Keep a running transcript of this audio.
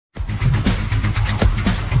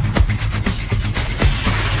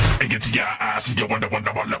to your eyes and you wonder what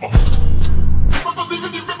level. Never believe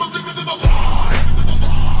in the lie.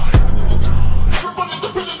 Everybody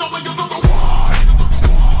depending on when you know the why.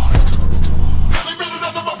 Now they made it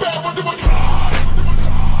out of my bed, what do I try?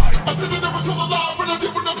 I said I never told a lie, when I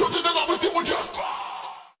did what I told you, then I was doing just fine.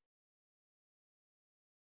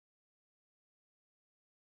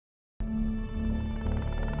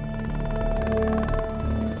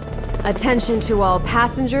 Attention to all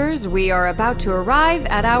passengers, we are about to arrive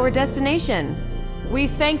at our destination. We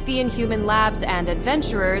thank the Inhuman Labs and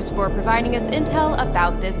adventurers for providing us intel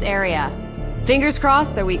about this area. Fingers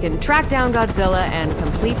crossed that we can track down Godzilla and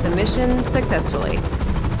complete the mission successfully.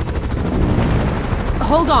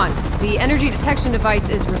 Hold on, the energy detection device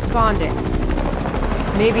is responding.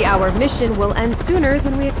 Maybe our mission will end sooner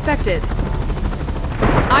than we expected.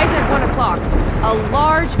 Eyes at 1 o'clock. A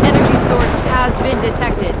large energy source has been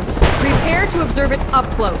detected. Prepare to observe it up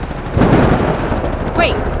close.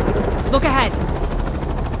 Wait! Look ahead.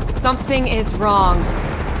 Something is wrong.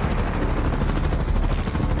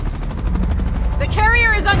 The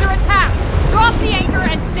carrier is under attack! Drop the anchor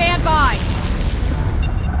and stand by!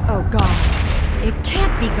 Oh god. It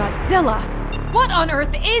can't be Godzilla! What on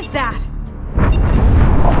earth is that?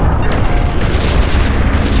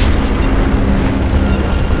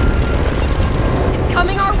 It's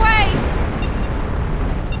coming our way!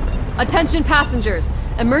 Attention passengers,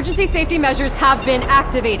 emergency safety measures have been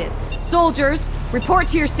activated. Soldiers, report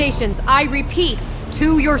to your stations. I repeat,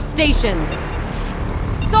 to your stations.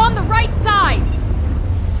 It's on the right side!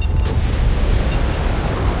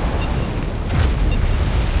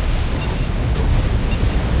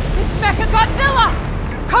 It's Mechagodzilla!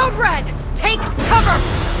 Code Red, take cover!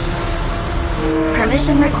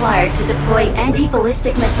 Permission required to deploy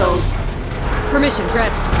anti-ballistic missiles. Permission,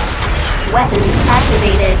 Red. Weapons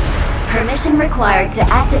activated. Permission required to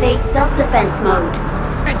activate self-defense mode.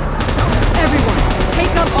 Granted. Everyone,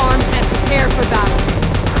 take up arms and prepare for battle.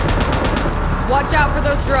 Watch out for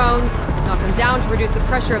those drones. Knock them down to reduce the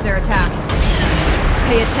pressure of their attacks.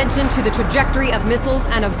 Pay attention to the trajectory of missiles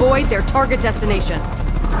and avoid their target destination.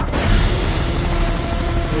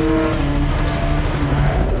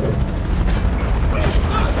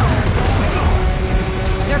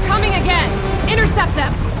 They're coming again! Intercept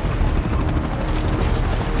them!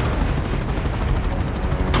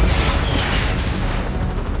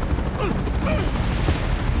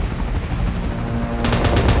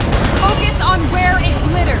 On where it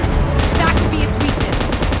glitters. That could be its weakness.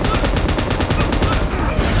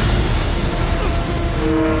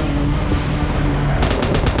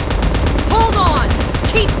 Hold on!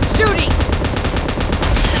 Keep shooting!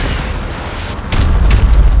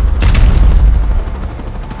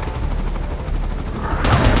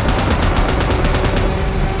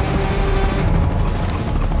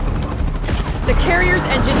 The carrier's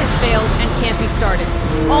engine has failed and can't be started.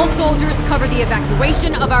 All soldiers cover the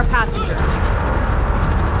evacuation of our passengers.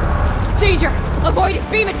 Danger! Avoid its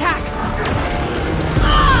beam attack!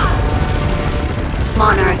 Ah!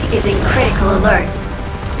 Monarch is in critical alert.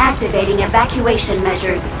 Activating evacuation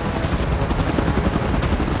measures.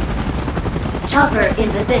 Chopper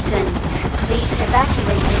in position. Please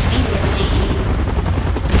evacuate immediately.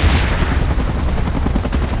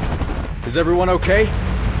 Is everyone okay?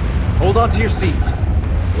 Hold on to your seats.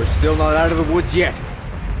 We're still not out of the woods yet.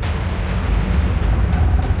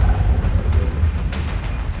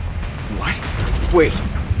 What? Wait.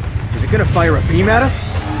 Is it gonna fire a beam at us?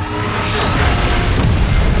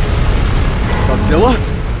 Godzilla?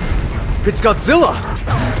 It's Godzilla!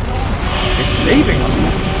 It's saving us!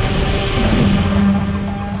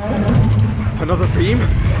 Another beam?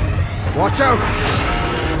 Watch out!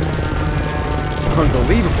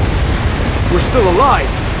 Unbelievable. We're still alive!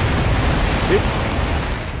 It's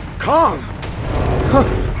Kong! Huh.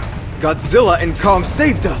 Godzilla and Kong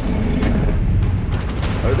saved us!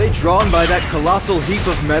 Are they drawn by that colossal heap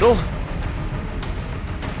of metal?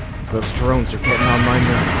 Those drones are getting on my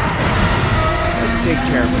nerves. Let's stay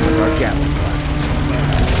careful with our Gatling gun.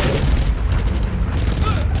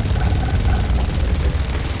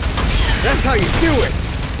 That's how you do it!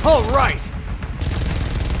 All right!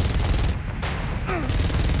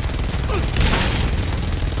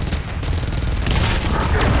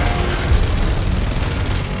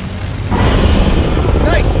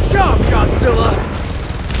 Nice job, Godzilla!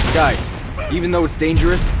 Guys, even though it's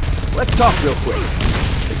dangerous, let's talk real quick.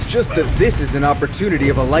 It's just that this is an opportunity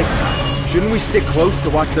of a lifetime. Shouldn't we stick close to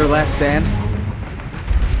watch their last stand?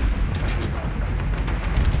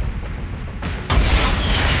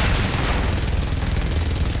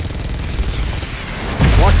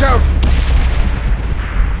 Watch out!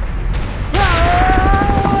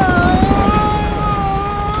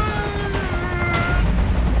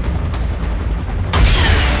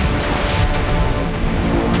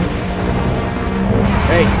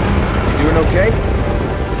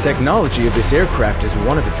 technology of this aircraft is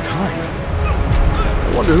one of its kind.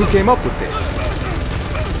 I wonder who came up with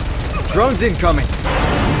this. Drones incoming.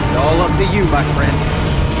 It's all up to you, my friend.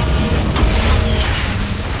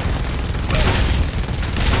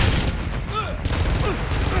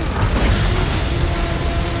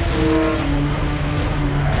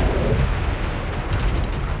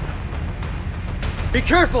 Be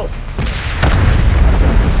careful!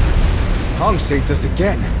 Kong saved us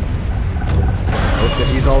again. Hope that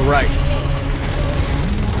he's all right.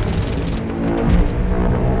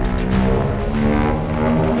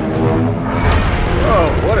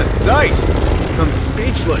 Oh, what a sight! I'm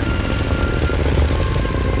speechless.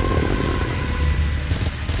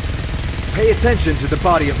 Pay attention to the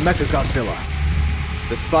body of Mechagodzilla.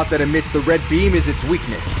 The spot that emits the red beam is its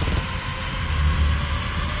weakness.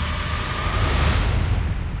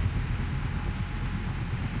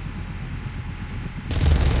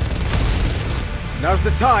 Now's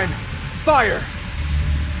the time! Fire!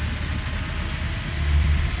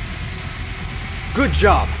 Good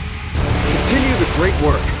job! Continue the great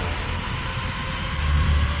work.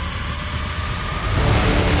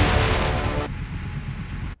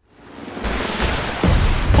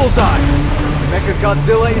 Bullseye!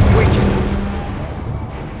 Mechagodzilla is weakened.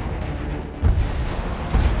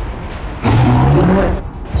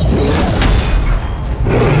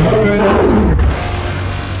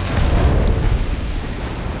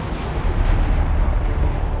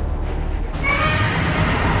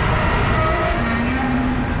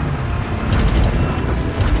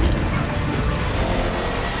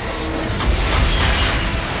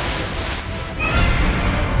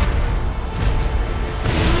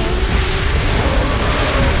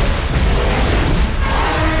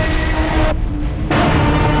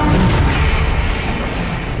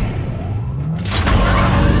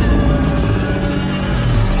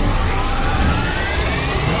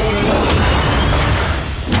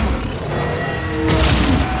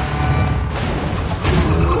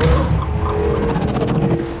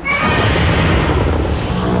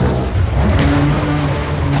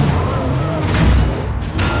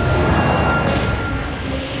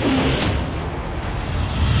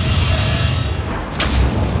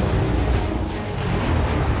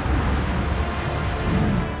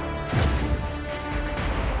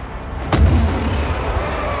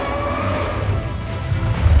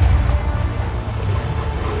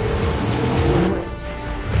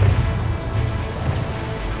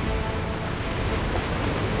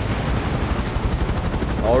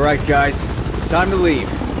 Alright guys, it's time to leave.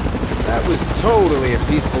 That was totally a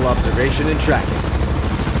peaceful observation and tracking.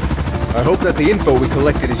 I hope that the info we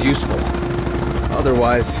collected is useful.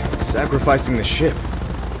 Otherwise, sacrificing the ship.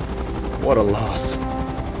 What a loss.